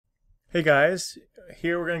Hey guys,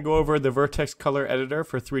 here we're going to go over the Vertex Color Editor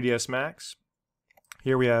for 3ds Max.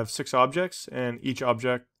 Here we have 6 objects, and each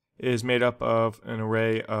object is made up of an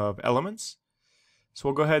array of elements. So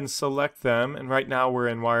we'll go ahead and select them, and right now we're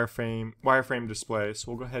in wireframe display.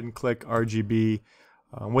 So we'll go ahead and click RGB.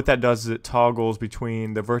 What that does is it toggles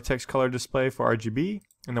between the Vertex Color display for RGB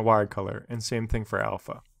and the wired color, and same thing for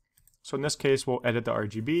alpha. So in this case, we'll edit the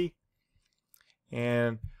RGB,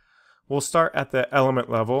 and we'll start at the element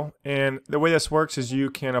level, and the way this works is you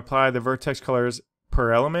can apply the vertex colors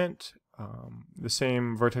per element, the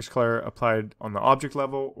same vertex color applied on the object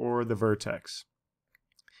level or the vertex.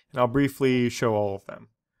 And I'll briefly show all of them.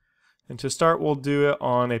 And to start, we'll do it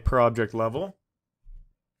on a per object level.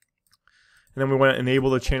 And then we want to enable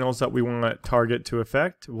the channels that we want to target to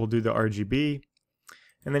affect. We'll do the RGB.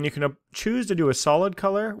 And then you can choose to do a solid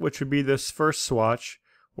color, which would be this first swatch,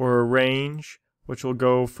 or a range, which will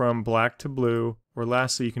go from black to blue, or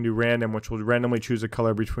lastly you can do random, which will randomly choose a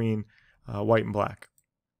color between white and black.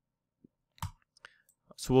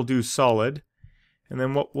 So we'll do solid, and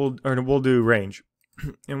then we'll do range,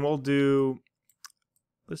 and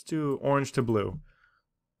let's do orange to blue.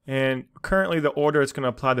 And currently the order it's going to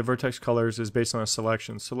apply the vertex colors is based on a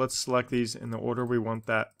selection. So let's select these in the order we want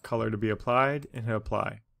that color to be applied and hit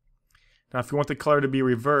apply. Now if you want the color to be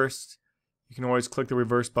reversed, you can always click the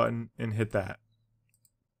reverse button and hit that.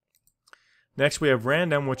 Next we have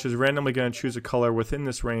random, which is randomly going to choose a color within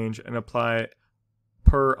this range and apply it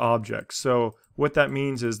per object. So what that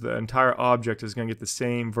means is the entire object is going to get the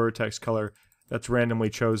same vertex color that's randomly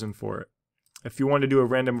chosen for it. If you want to do a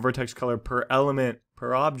random vertex color per element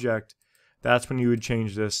per object, that's when you would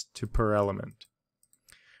change this to per element.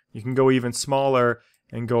 You can go even smaller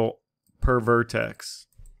and go per vertex.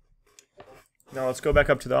 Now let's go back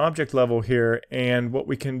up to the object level here, and what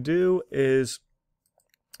we can do is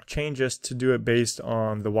change this to do it based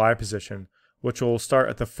on the Y position, which will start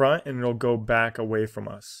at the front and it'll go back away from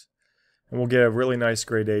us. And we'll get a really nice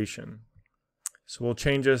gradation. So we'll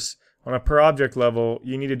change this on a per object level.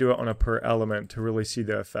 You need to do it on a per element to really see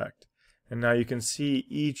the effect. And now you can see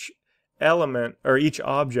each element or each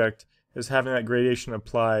object is having that gradation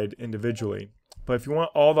applied individually. But if you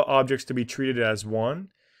want all the objects to be treated as one,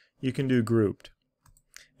 you can do grouped.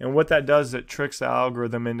 And what that does is it tricks the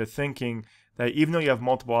algorithm into thinking that even though you have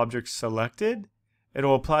multiple objects selected,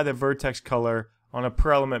 it'll apply the vertex color on a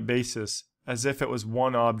per element basis as if it was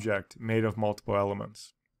one object made of multiple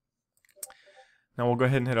elements. Now we'll go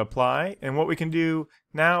ahead and hit apply, and what we can do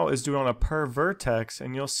now is do it on a per vertex,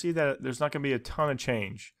 and you'll see that there's not going to be a ton of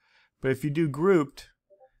change. But if you do grouped,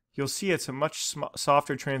 you'll see it's a much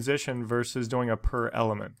softer transition versus doing a per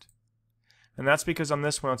element. And that's because on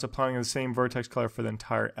this one it's applying the same vertex color for the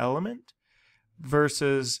entire element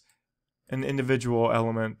versus an individual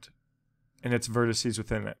element and its vertices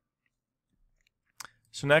within it.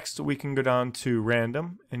 So next we can go down to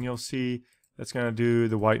random, and you'll see that's going to do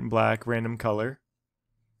the white and black random color.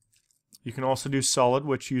 You can also do solid,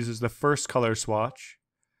 which uses the first color swatch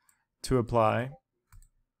to apply.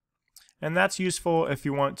 And that's useful if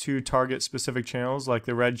you want to target specific channels like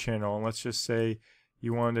the red channel. And let's just say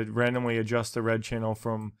you want to randomly adjust the red channel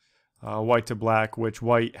from white to black, which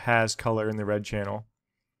white has color in the red channel.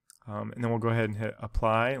 And then we'll go ahead and hit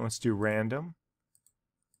apply, and let's do random.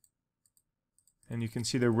 And you can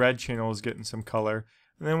see the red channel is getting some color.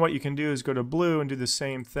 And then what you can do is go to blue and do the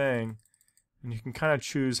same thing, and you can kind of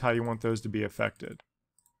choose how you want those to be affected.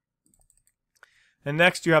 And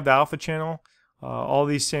next you have the alpha channel. All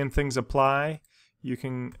these same things apply. You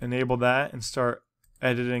can enable that and start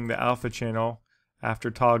editing the alpha channel after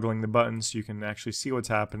toggling the buttons so you can actually see what's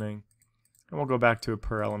happening. And we'll go back to a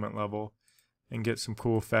per element level and get some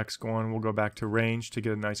cool effects going. We'll go back to range to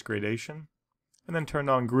get a nice gradation, and then turn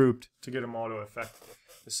on grouped to get them all to affect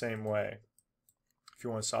the same way. If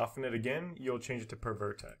you want to soften it again, you'll change it to per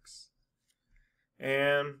vertex.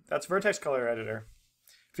 And that's Vertex Color Editor.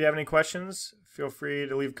 If you have any questions, feel free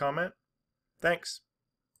to leave a comment. Thanks.